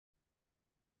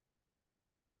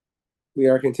We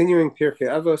are continuing Pirkei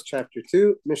Avos, chapter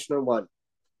 2, Mishnah 1.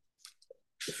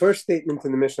 The first statement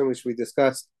in the Mishnah, which we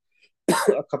discussed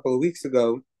a couple of weeks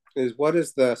ago, is what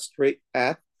is the straight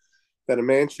path that a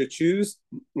man should choose?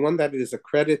 One that is a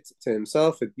credit to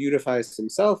himself, it beautifies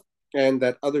himself, and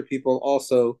that other people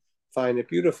also find it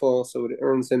beautiful, so it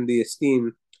earns him the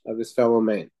esteem of his fellow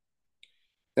man.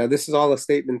 Now, this is all a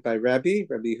statement by Rabbi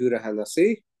Yehuda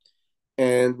Hanasi,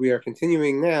 and we are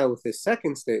continuing now with his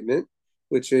second statement,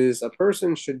 which is a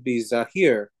person should be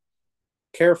zahir,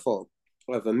 careful,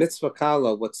 of a mitzvah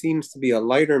kala, what seems to be a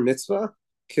lighter mitzvah,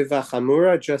 kiva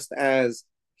chamura, just as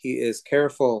he is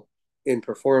careful in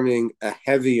performing a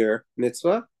heavier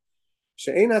mitzvah,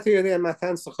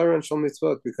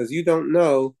 because you don't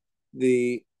know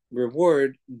the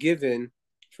reward given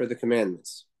for the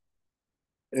commandments.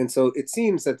 And so it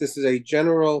seems that this is a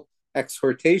general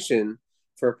exhortation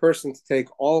for a person to take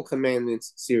all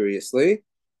commandments seriously.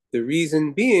 The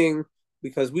reason being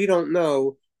because we don't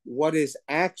know what is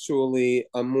actually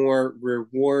a more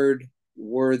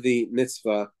reward-worthy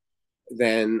mitzvah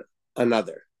than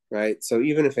another, right? So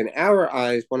even if in our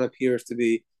eyes one appears to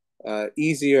be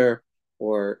easier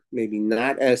or maybe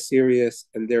not as serious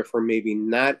and therefore maybe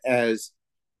not as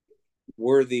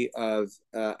worthy of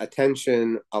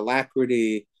attention,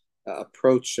 alacrity,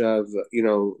 approach of,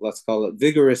 let's call it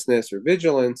vigorousness or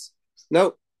vigilance.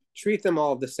 No, treat them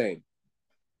all the same.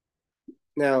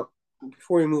 Now,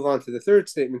 before we move on to the third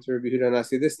statement to Rabbi Yehuda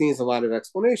Hanasi, this needs a lot of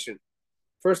explanation.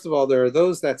 First of all, there are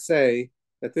those that say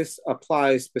that this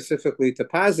applies specifically to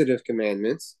positive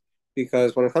commandments,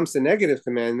 because when it comes to negative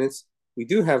commandments, we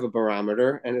do have a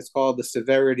barometer, and it's called the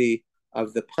severity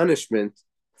of the punishment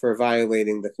for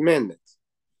violating the commandment.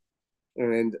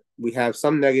 And we have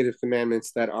some negative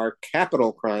commandments that are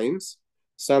capital crimes,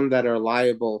 some that are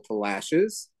liable to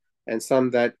lashes, and some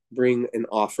that bring an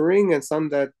offering, and some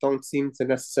that don't seem to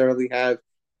necessarily have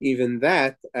even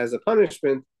that as a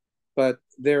punishment, but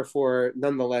therefore,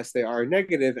 nonetheless, they are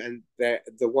negative, and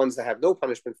the ones that have no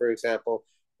punishment, for example,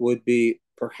 would be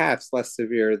perhaps less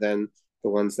severe than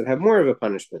the ones that have more of a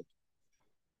punishment.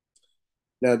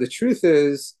 Now, the truth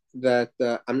is that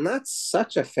I'm not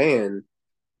such a fan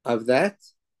of that,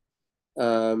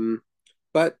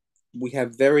 but we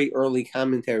have very early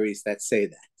commentaries that say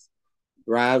that.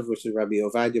 Rav, which is Rabbi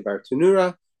Ovadia Bar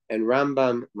Tanura, and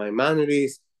Rambam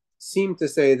Maimonides seem to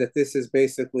say that this is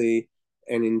basically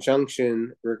an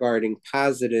injunction regarding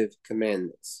positive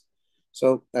commandments.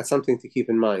 So that's something to keep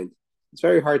in mind. It's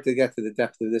very hard to get to the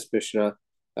depth of this Mishnah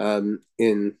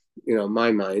in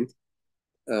my mind.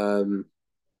 Rabbi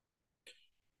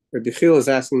Chil is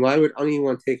asking, why would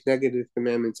anyone take negative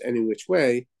commandments any which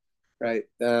way? Right?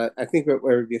 I think what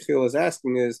Rabbi Chil is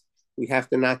asking is, we have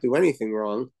to not do anything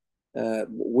wrong.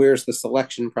 Where's the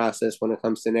selection process when it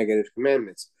comes to negative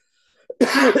commandments?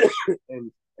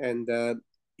 and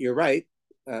you're right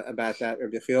about that,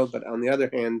 Rabbi Chil, but on the other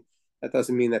hand, that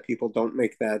doesn't mean that people don't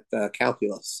make that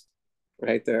calculus,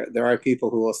 right? There are people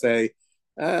who will say,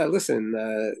 listen,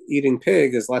 eating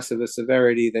pig is less of a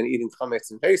severity than eating chametz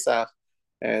and Pesach,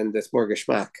 and it's more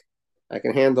geschmack. I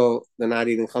can handle the not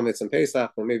eating chametz and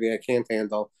Pesach, but maybe I can't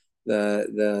handle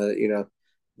the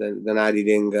not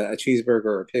eating a cheeseburger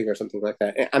or a pig or something like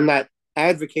that. I'm not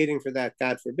advocating for that,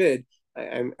 God forbid.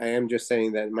 I am just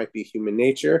saying that it might be human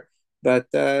nature, but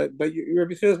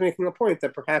Rabbi Phil is making a point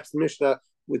that perhaps the Mishnah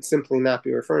would simply not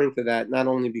be referring to that, not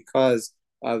only because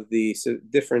of the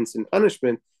difference in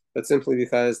punishment, but simply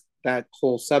because that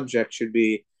whole subject should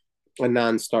be a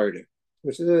non-starter,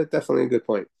 which is definitely a good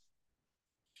point.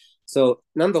 So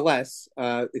nonetheless,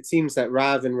 it seems that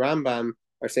Rav and Rambam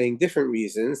are saying different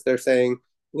reasons. They're saying,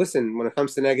 listen, when it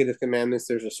comes to negative commandments,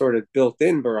 there's a sort of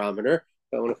built-in barometer,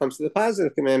 but when it comes to the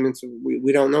positive commandments,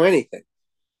 we don't know anything.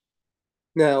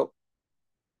 Now,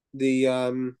 the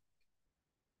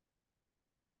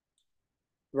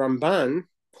Ramban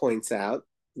points out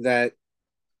that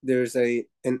there's an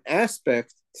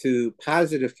aspect to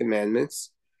positive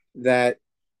commandments that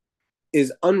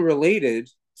is unrelated,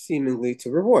 seemingly, to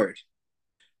reward.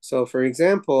 So, for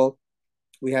example,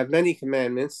 we have many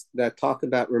commandments that talk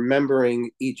about remembering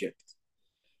Egypt.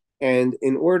 And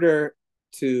in order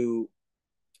to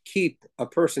keep a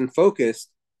person focused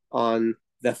on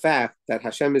the fact that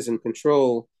Hashem is in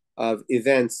control of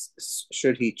events,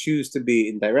 should he choose to be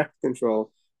in direct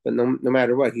control, but no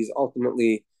matter what, he's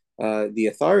ultimately the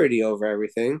authority over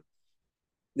everything.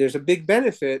 There's a big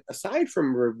benefit, aside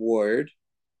from reward,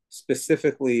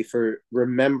 specifically for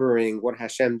remembering what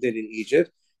Hashem did in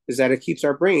Egypt, is that it keeps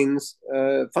our brains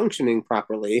functioning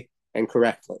properly and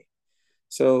correctly.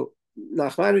 So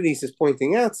Nachmanides is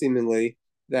pointing out, seemingly,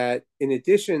 that in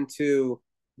addition to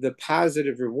the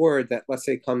positive reward that, let's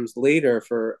say, comes later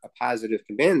for a positive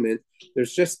commandment.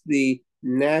 There's just the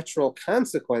natural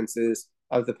consequences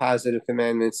of the positive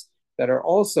commandments that are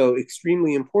also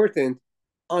extremely important,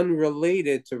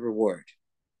 unrelated to reward.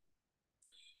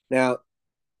 Now,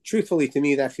 truthfully, to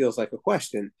me, that feels like a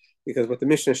question, because what the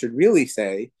Mishnah should really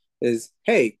say is,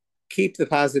 hey, keep the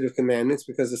positive commandments,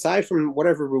 because aside from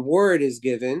whatever reward is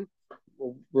given,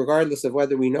 regardless of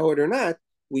whether we know it or not,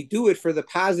 we do it for the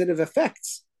positive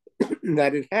effects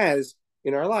that it has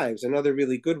in our lives. Another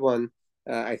really good one,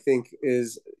 I think,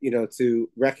 is to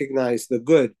recognize the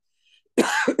good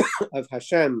of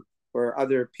Hashem or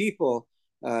other people,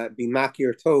 be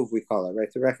makir tov, we call it,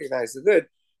 right? To recognize the good.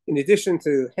 In addition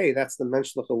to, hey, that's the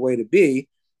menschliche way to be,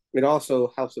 it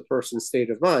also helps a person's state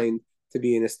of mind to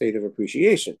be in a state of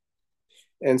appreciation.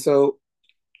 And so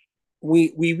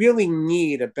we really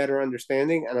need a better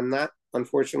understanding, and I'm not,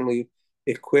 unfortunately,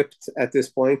 equipped at this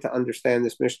point to understand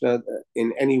this Mishnah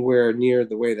in anywhere near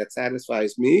the way that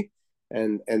satisfies me,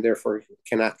 and therefore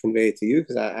cannot convey it to you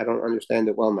because I don't understand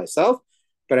it well myself.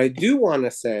 But I do want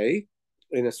to say,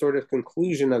 in a sort of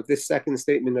conclusion of this second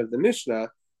statement of the Mishnah,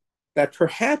 that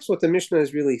perhaps what the Mishnah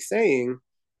is really saying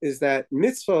is that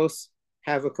mitzvos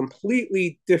have a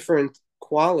completely different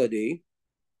quality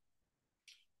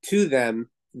to them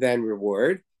than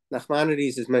reward.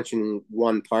 Nachmanides is mentioning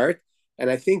one part, and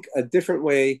I think a different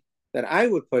way that I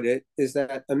would put it is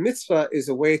that a mitzvah is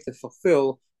a way to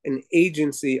fulfill an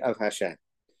agency of Hashem.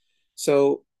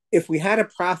 So if we had a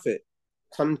prophet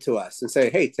come to us and say,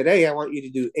 hey, today I want you to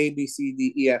do A, B, C,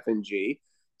 D, E, F, and G,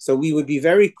 so we would be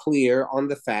very clear on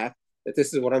the fact that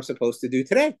this is what I'm supposed to do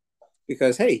today.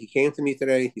 Because, hey, he came to me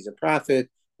today, he's a prophet,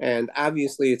 and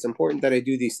obviously it's important that I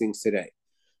do these things today.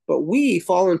 But we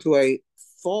fall into a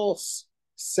false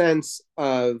sense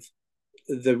of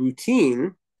the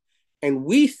routine, and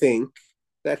we think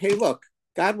that, hey, look,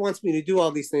 God wants me to do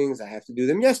all these things. I have to do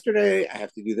them yesterday. I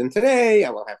have to do them today.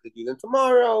 I will have to do them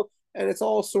tomorrow. And it's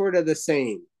all sort of the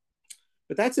same.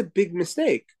 But that's a big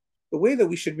mistake. The way that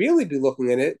we should really be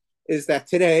looking at it is that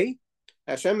today,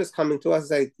 Hashem is coming to us and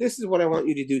saying, this is what I want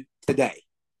you to do today.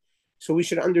 So we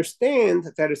should understand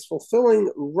that it's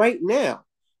fulfilling right now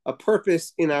a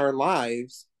purpose in our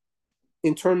lives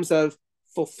in terms of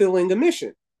fulfilling a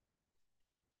mission.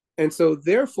 And so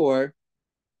therefore,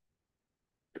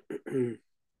 I'm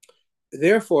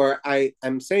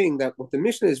saying that what the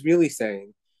Mishnah is really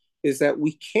saying is that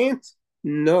we can't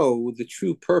know the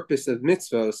true purpose of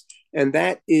mitzvos, and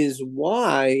that is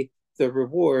why the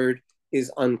reward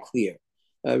is unclear.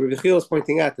 Rabbi Chil is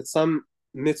pointing out that some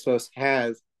mitzvos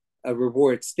have a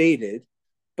reward stated,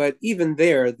 but even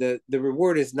there, the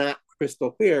reward is not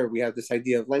crystal clear. We have this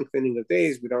idea of lengthening of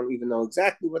days. We don't even know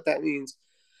exactly what that means.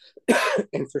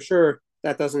 And for sure,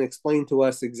 that doesn't explain to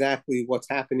us exactly what's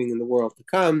happening in the world to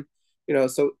come.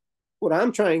 So what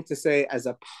I'm trying to say as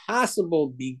a possible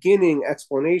beginning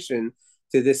explanation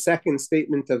to this second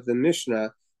statement of the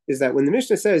Mishnah is that when the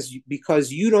Mishnah says,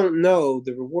 because you don't know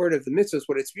the reward of the mitzvahs,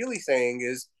 what it's really saying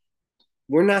is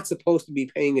we're not supposed to be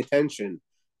paying attention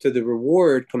to the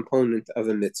reward component of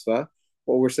a mitzvah.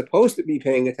 What we're supposed to be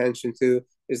paying attention to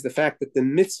is the fact that the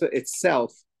mitzvah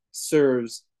itself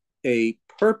serves a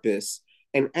purpose,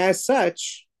 and as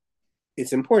such,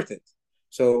 it's important.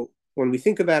 So when we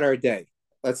think about our day,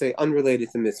 let's say unrelated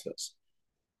to mitzvahs,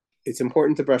 it's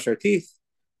important to brush our teeth,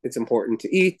 it's important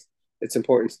to eat, it's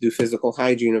important to do physical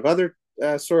hygiene of other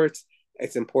sorts,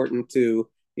 it's important to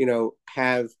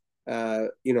have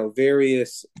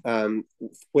various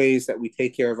ways that we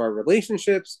take care of our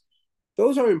relationships.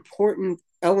 Those are important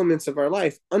elements of our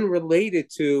life, unrelated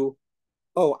to,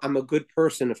 oh, I'm a good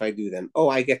person if I do them. Oh,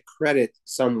 I get credit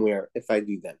somewhere if I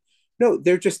do them. No,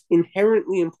 they're just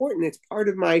inherently important. It's part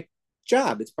of my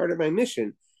job. It's part of my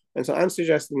mission. And so I'm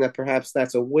suggesting that perhaps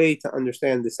that's a way to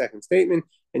understand the second statement.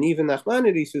 And even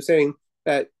Nachmanides, who's saying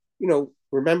that,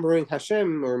 remembering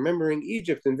Hashem or remembering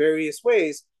Egypt in various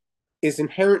ways is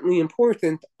inherently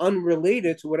important,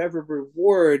 unrelated to whatever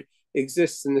reward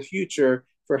exists in the future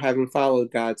for having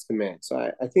followed God's command. So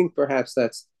I think perhaps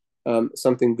that's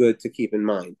something good to keep in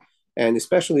mind. And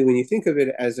especially when you think of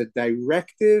it as a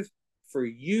directive for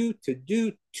you to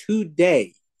do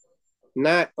today,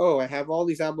 not, oh, I have all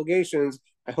these obligations,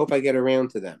 I hope I get around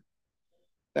to them.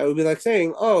 That would be like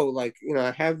saying, oh,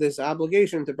 I have this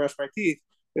obligation to brush my teeth,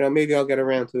 maybe I'll get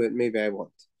around to it, maybe I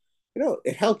won't.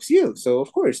 It helps you. So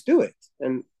of course, do it.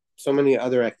 And so many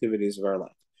other activities of our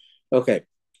life. Okay.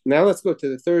 Now let's go to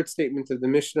the third statement of the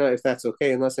Mishnah, if that's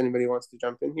okay, unless anybody wants to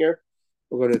jump in here.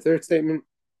 We'll go to the third statement.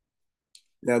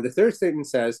 Now, the third statement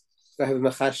says, a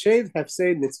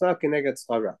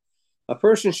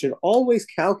person should always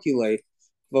calculate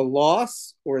the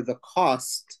loss or the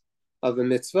cost of a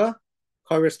mitzvah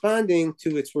corresponding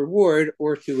to its reward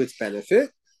or to its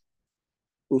benefit.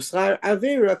 Uschar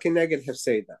avera keneged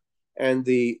hefseda, and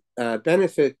the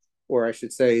benefit, or I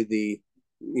should say, the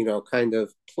kind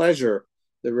of pleasure,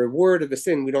 the reward of a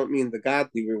sin. We don't mean the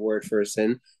godly reward for a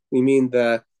sin. We mean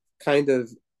the kind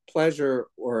of pleasure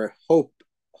or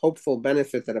hopeful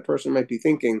benefit that a person might be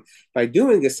thinking by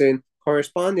doing a sin,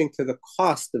 corresponding to the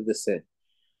cost of the sin.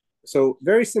 So,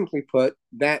 very simply put,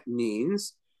 that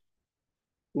means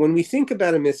when we think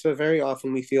about a mitzvah, very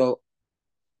often we feel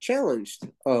challenged.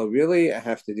 Oh, really? I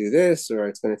have to do this, or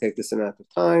it's going to take this amount of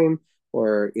time,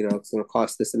 or it's going to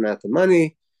cost this amount of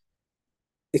money.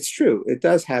 It's true, it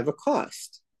does have a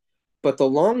cost, but the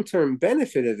long-term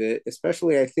benefit of it,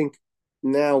 especially I think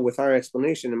now with our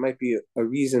explanation, it might be a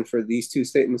reason for these two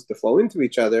statements to flow into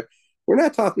each other. We're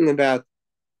not talking about,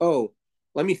 oh,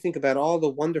 let me think about all the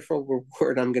wonderful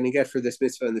reward I'm going to get for this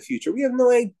mitzvah in the future. We have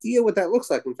no idea what that looks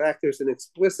like. In fact, there's an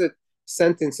explicit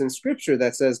sentence in scripture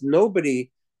that says nobody,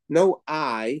 no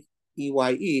eye,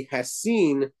 EYE, has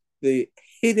seen the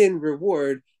hidden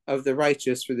reward of the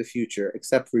righteous for the future,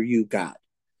 except for you, God.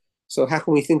 So how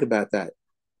can we think about that?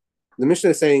 The Mishnah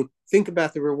is saying, think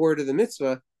about the reward of the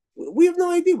mitzvah. We have no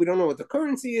idea. We don't know what the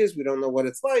currency is. We don't know what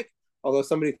it's like. Although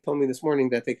somebody told me this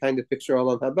morning that they kind of picture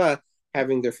Olam Haba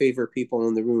having their favorite people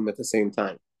in the room at the same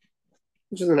time,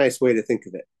 which is a nice way to think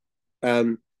of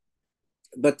it.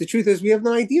 But the truth is, we have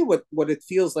no idea what it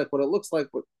feels like, what it looks like.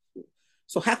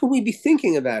 So how can we be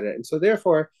thinking about it? And so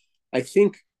therefore, I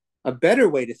think a better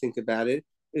way to think about it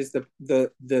is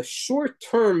the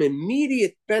short-term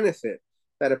immediate benefit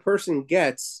that a person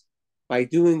gets by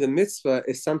doing the mitzvah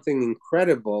is something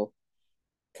incredible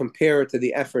compared to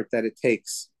the effort that it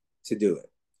takes to do it.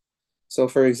 So,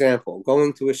 for example,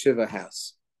 going to a shiva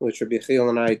house, which Rabbi Chil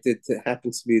and I did,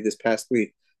 happens to be this past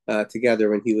week together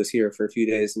when he was here for a few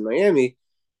days in Miami.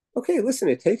 Okay, listen,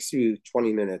 it takes you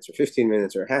 20 minutes or 15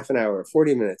 minutes or half an hour or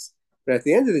 40 minutes. But at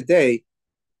the end of the day,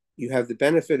 you have the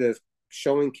benefit of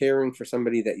showing caring for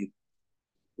somebody that you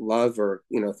love or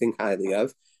think highly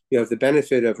of. You have the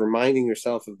benefit of reminding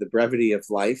yourself of the brevity of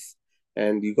life,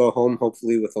 and you go home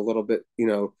hopefully with a little bit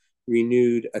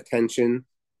renewed attention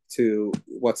to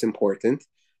what's important.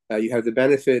 You have the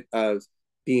benefit of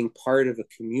being part of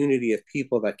a community of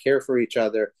people that care for each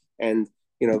other, and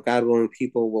God willing,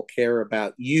 people will care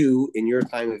about you in your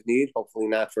time of need. Hopefully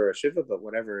not for a shiva, but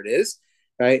whatever it is,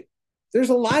 right? There's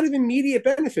a lot of immediate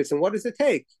benefits, and what does it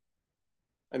take?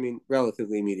 I mean,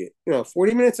 relatively immediate.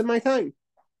 40 minutes of my time.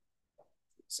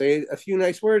 Say a few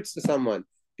nice words to someone.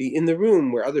 Be in the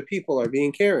room where other people are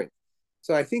being caring.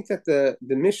 So I think that the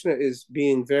Mishnah is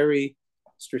being very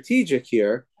strategic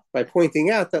here by pointing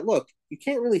out that, look, you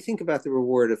can't really think about the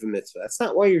reward of a mitzvah. That's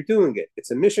not why you're doing it.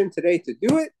 It's a mission today to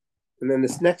do it. And then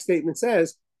this next statement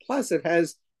says, plus it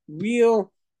has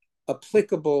real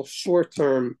applicable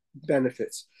short-term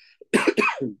benefits.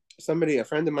 A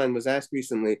friend of mine was asked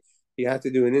recently, he had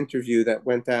to do an interview that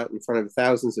went out in front of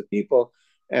thousands of people.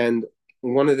 And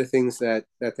one of the things that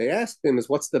they asked him is,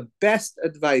 what's the best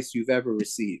advice you've ever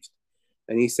received?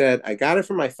 And he said, I got it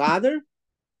from my father.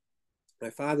 My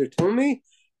father told me,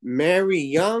 marry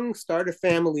young, start a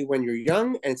family when you're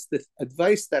young. And it's the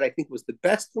advice that I think was the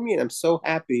best for me. And I'm so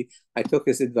happy I took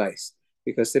his advice,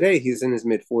 because today he's in his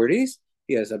mid-40s.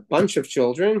 He has a bunch of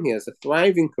children. He has a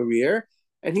thriving career,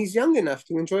 and he's young enough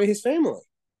to enjoy his family.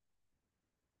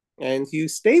 And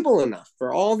he's stable enough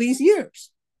for all these years,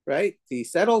 right? He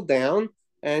settled down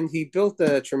and he built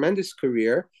a tremendous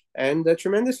career and a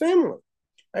tremendous family,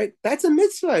 right? That's a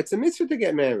mitzvah. It's a mitzvah to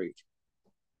get married.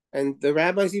 And the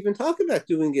rabbis even talk about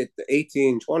doing it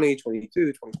 18, 20,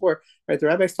 22, 24, right? The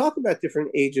rabbis talk about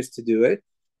different ages to do it.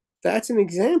 That's an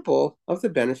example of the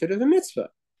benefit of a mitzvah.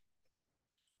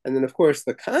 And then, of course,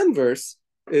 the converse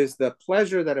is the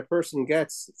pleasure that a person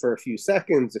gets for a few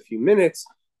seconds, a few minutes,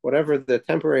 whatever the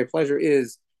temporary pleasure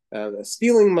is,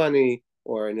 stealing money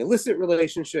or an illicit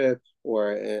relationship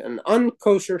or an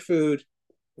unkosher food,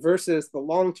 versus the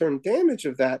long-term damage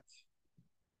of that,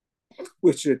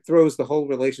 which it throws the whole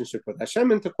relationship with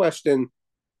Hashem into question.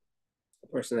 The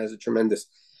person has a tremendous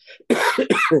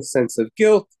sense of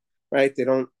guilt, right? They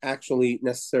don't actually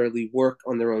necessarily work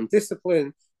on their own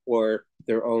discipline or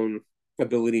their own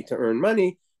ability to earn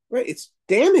money, right? It's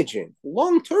damaging,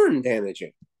 long-term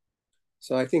damaging.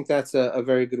 So I think that's a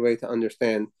very good way to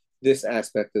understand this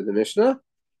aspect of the Mishnah.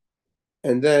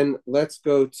 And then let's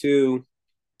go to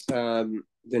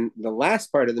the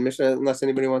last part of the Mishnah, unless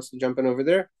anybody wants to jump in over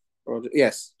there.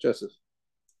 Yes, Joseph.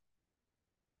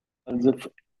 And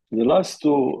the last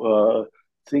two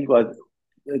think about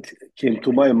it came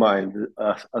to my mind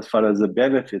as far as the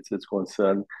benefits is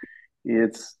concerned.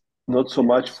 It's not so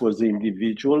much for the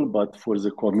individual, but for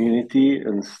the community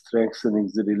and strengthening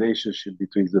the relationship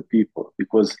between the people.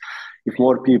 Because if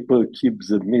more people keep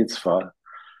the mitzvah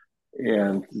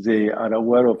and they are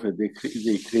aware of it, they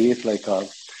create like a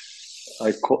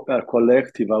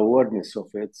collective awareness of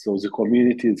it. So the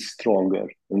community is stronger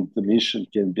and the mission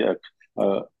can be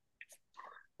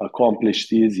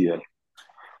accomplished easier.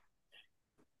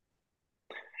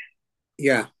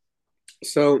 Yeah.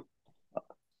 So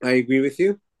I agree with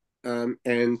you.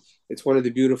 And it's one of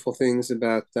the beautiful things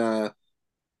about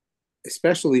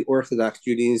especially Orthodox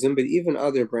Judaism, but even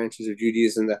other branches of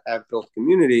Judaism that have built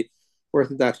community.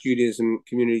 Orthodox Judaism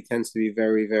community tends to be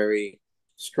very, very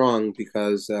strong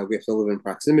because we have to live in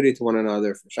proximity to one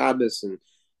another for Shabbos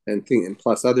and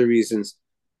plus other reasons.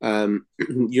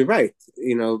 You're right.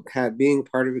 Being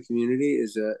part of a community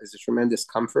is a tremendous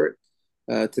comfort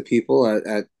to people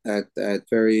at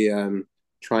very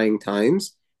trying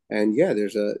times. And yeah,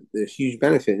 there's a huge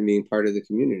benefit in being part of the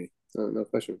community. No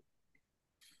question.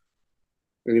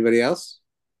 Anybody else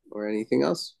or anything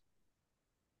else?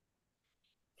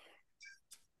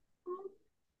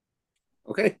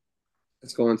 Okay,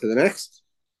 let's go on to the next.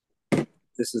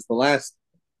 This is the last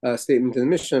statement in the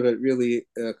Mishnah, but it really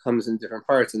comes in different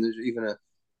parts, and there's even a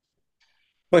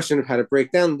question of how to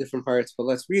break down the different parts. But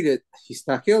let's read it.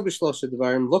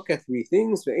 Look at three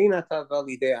things,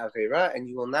 and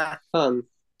you will not come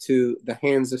to the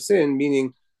hands of sin.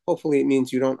 Meaning, hopefully, it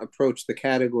means you don't approach the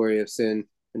category of sin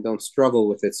and don't struggle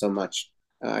with it so much.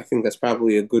 I think that's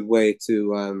probably a good way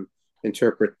to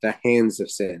interpret the hands of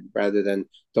sin rather than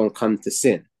don't come to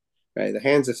sin. Right? The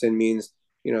hands of sin means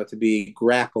to be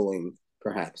grappling,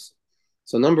 perhaps.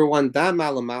 So number one, da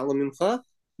malamala mincha,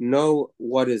 know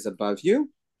what is above you,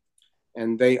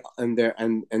 and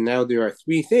now there are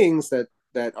three things that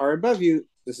are above you.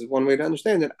 This is one way to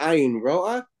understand it. Ayin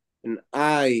roa, an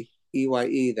eye,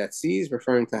 eye, that sees,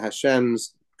 referring to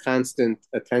Hashem's constant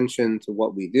attention to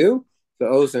what we do. The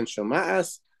ozen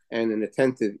shoma'as, and an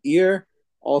attentive ear,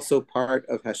 also part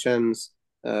of Hashem's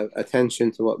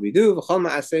attention to what we do. And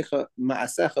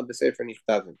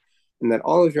that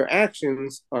all of your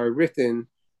actions are written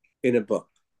in a book.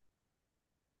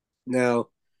 Now,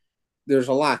 there's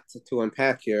a lot to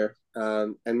unpack here,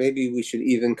 and maybe we should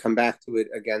even come back to it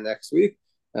again next week,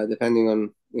 depending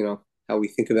on how we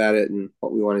think about it and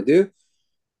what we want to do.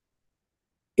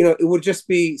 It would just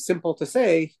be simple to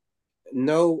say,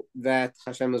 know that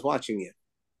Hashem is watching you.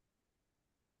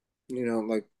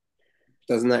 Like,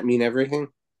 doesn't that mean everything?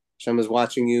 Hashem is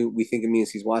watching you. We think it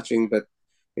means He's watching, but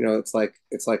it's like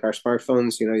our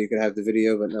smartphones. You could have the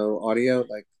video but no audio.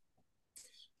 Like,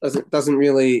 doesn't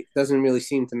really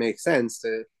seem to make sense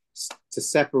to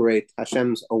separate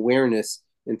Hashem's awareness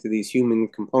into these human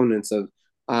components of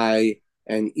eye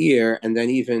and ear, and then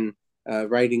even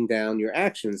writing down your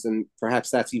actions. And perhaps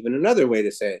that's even another way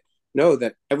to say it. Know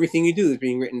that everything you do is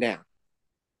being written down.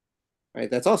 Right?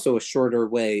 That's also a shorter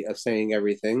way of saying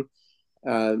everything.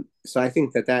 So I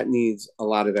think that needs a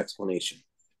lot of explanation.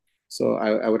 So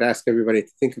I would ask everybody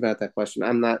to think about that question.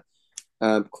 I'm not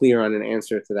clear on an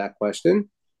answer to that question.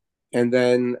 And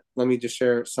then let me just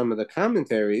share some of the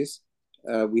commentaries.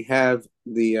 We have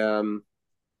the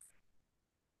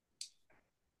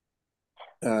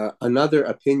another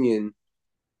opinion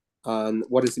on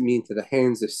what does it mean to the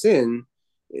hands of sin.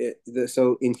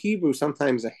 So in Hebrew,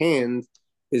 sometimes a hand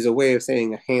is a way of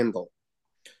saying a handle.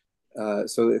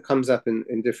 So it comes up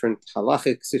in different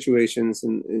halachic situations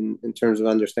in terms of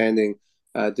understanding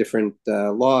different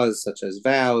laws, such as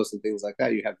vows and things like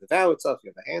that. You have the vow itself, you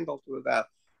have the handle to a vow.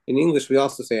 In English, we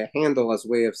also say a handle as a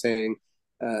way of saying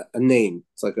a name.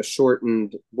 It's like a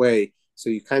shortened way. So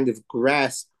you kind of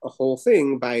grasp a whole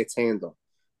thing by its handle.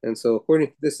 And so according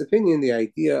to this opinion, the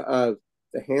idea of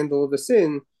the handle of a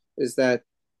sin is that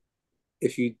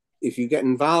if you get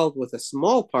involved with a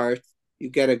small part, you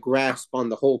get a grasp on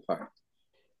the whole part.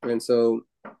 And so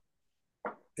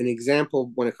an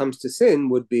example when it comes to sin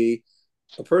would be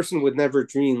a person would never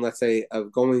dream, let's say,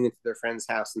 of going into their friend's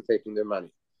house and taking their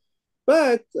money.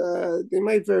 But they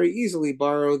might very easily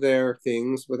borrow their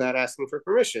things without asking for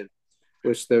permission,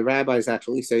 which the rabbis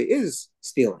actually say is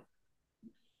stealing.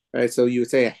 Right? So you would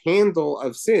say a handle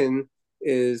of sin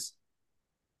is,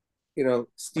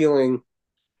 stealing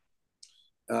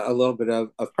a little bit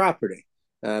of property.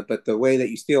 But the way that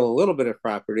you steal a little bit of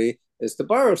property is to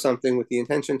borrow something with the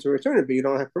intention to return it, but you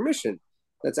don't have permission.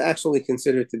 That's actually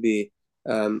considered to be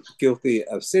guilty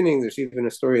of sinning. There's even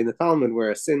a story in the Talmud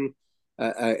where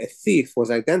a thief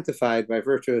was identified by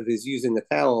virtue of his using a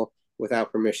towel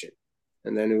without permission.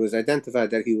 And then it was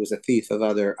identified that he was a thief of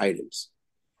other items.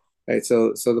 right?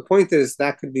 So the point is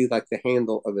that could be like the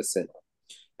handle of a sin.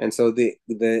 And so the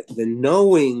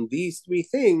knowing these three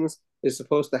things is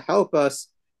supposed to help us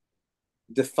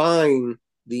define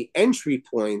the entry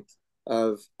point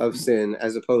of sin,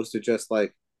 as opposed to just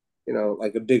like,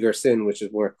 like a bigger sin, which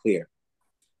is more clear.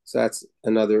 So that's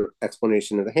another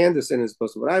explanation of the hand of sin, as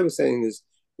opposed to what I was saying is,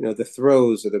 the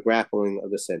throes or the grappling of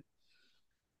the sin.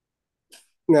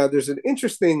 Now, there's an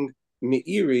interesting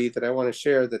Meiri that I want to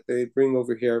share that they bring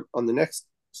over here on the next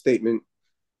statement.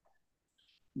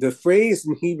 The phrase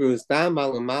in Hebrew is "Da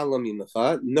malamala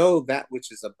mimacha," know that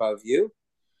which is above you.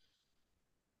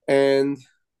 And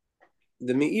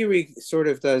the Meiri sort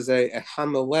of does a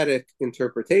homiletic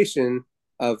interpretation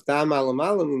of "Da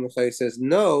malamala mimacha." He says,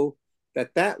 know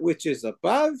that which is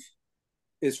above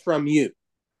is from you.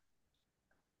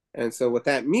 And so what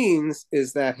that means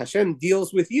is that Hashem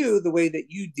deals with you the way that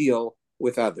you deal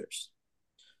with others.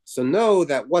 So know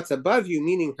that what's above you,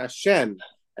 meaning Hashem,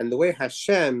 and the way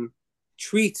Hashem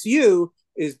treats you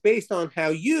is based on how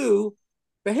you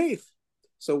behave.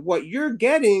 So what you're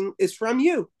getting is from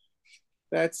you.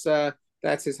 That's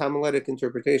his homiletic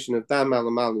interpretation of Dam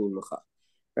Malamalu Mucha.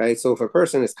 Right? So if a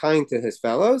person is kind to his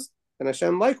fellows, then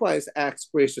Hashem likewise acts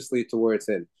graciously towards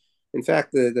him. In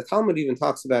fact, the Talmud even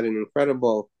talks about an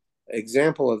incredible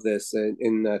example of this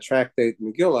in Tractate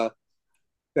Megillah,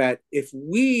 that if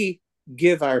we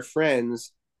give our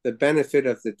friends the benefit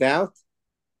of the doubt,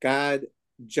 God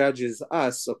judges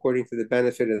us according to the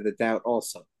benefit of the doubt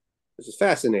also, which is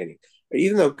fascinating.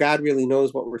 Even though God really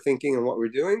knows what we're thinking and what we're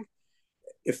doing,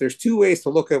 if there's two ways to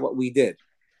look at what we did,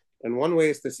 and one way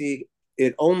is to see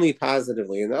it only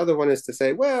positively, and the other one is to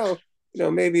say, well,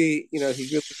 maybe,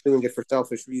 he's really doing it for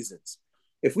selfish reasons.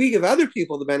 If we give other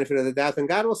people the benefit of the doubt, then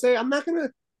God will say, I'm not going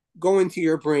to go into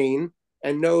your brain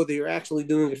and know that you're actually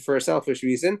doing it for a selfish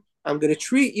reason. I'm going to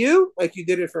treat you like you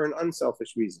did it for an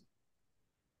unselfish reason.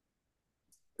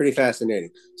 Pretty fascinating.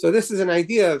 So this is an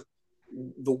idea of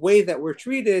the way that we're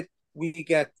treated, we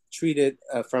get treated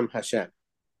from Hashem.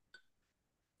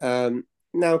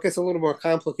 Now it gets a little more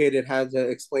complicated how to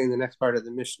explain the next part of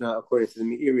the Mishnah according to the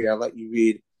Meiri. I'll let you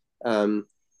read,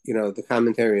 the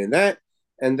commentary on that,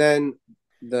 and then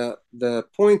the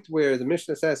point where the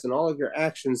Mishnah says, "And all of your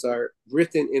actions are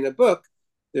written in a book."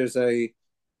 There's a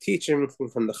teaching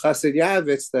from the Chassid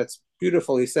Yavitz that's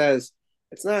beautiful. He says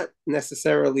it's not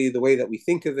necessarily the way that we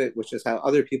think of it, which is how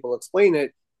other people explain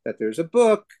it. That there's a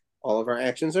book, all of our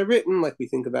actions are written, like we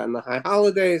think about in the high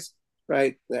holidays.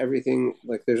 Right? Everything,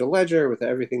 like there's a ledger with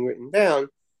everything written down.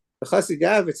 The Chassid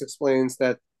Yavitz explains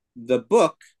that the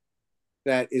book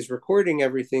that is recording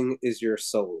everything is your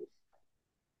soul.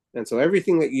 And so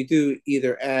everything that you do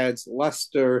either adds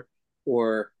luster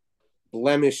or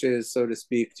blemishes, so to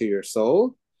speak, to your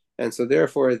soul. And so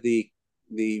therefore the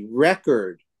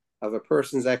record of a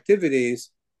person's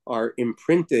activities are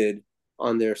imprinted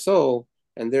on their soul.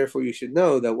 And therefore you should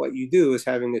know that what you do is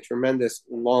having a tremendous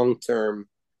long-term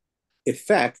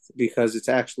effect, because it's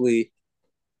actually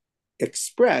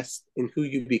expressed in who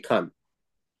you become.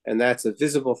 And that's a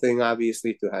visible thing,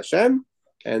 obviously, to Hashem,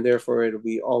 and therefore it'll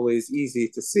be always easy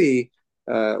to see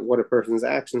what a person's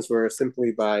actions were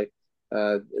simply by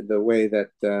the way that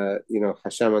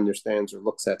Hashem understands or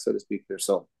looks at, so to speak, their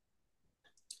soul.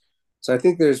 So I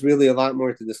think there's really a lot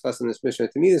more to discuss in this Mishnah.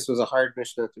 To me, this was a hard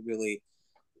Mishnah to really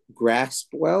grasp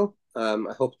well. I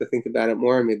hope to think about it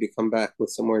more and maybe come back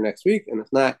with some more next week. And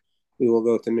if not, we will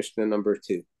go to Mishnah number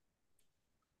 2.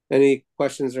 Any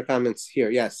questions or comments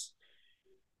here? Yes.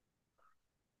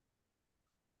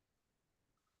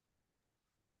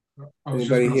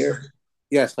 Anybody here?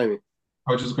 Yes, Jaime.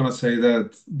 I was just going to say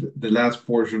that the last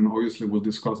portion, obviously, we'll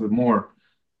discuss it more.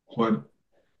 But,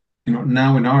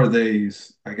 now in our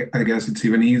days, I guess it's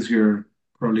even easier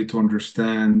probably to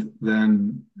understand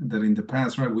than in the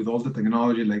past, right? With all the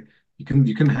technology, like you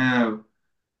can have,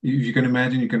 if you can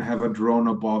imagine, you can have a drone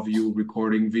above you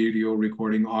recording video,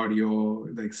 recording audio,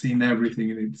 like seeing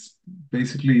everything. And it's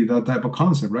basically that type of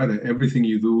concept, right? Everything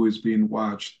you do is being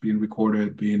watched, being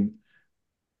recorded, you're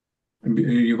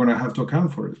going to have to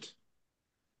account for it.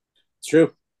 It's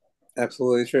true.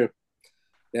 Absolutely true.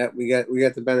 Yeah, we get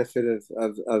the benefit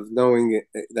of knowing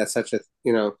that such a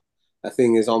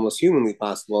thing is almost humanly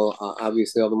possible.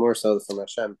 Obviously, all the more so from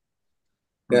Hashem.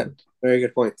 Yeah, very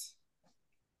good point.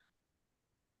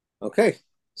 Okay,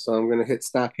 so I'm going to hit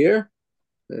stop here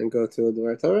and go to the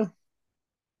Dvar Torah.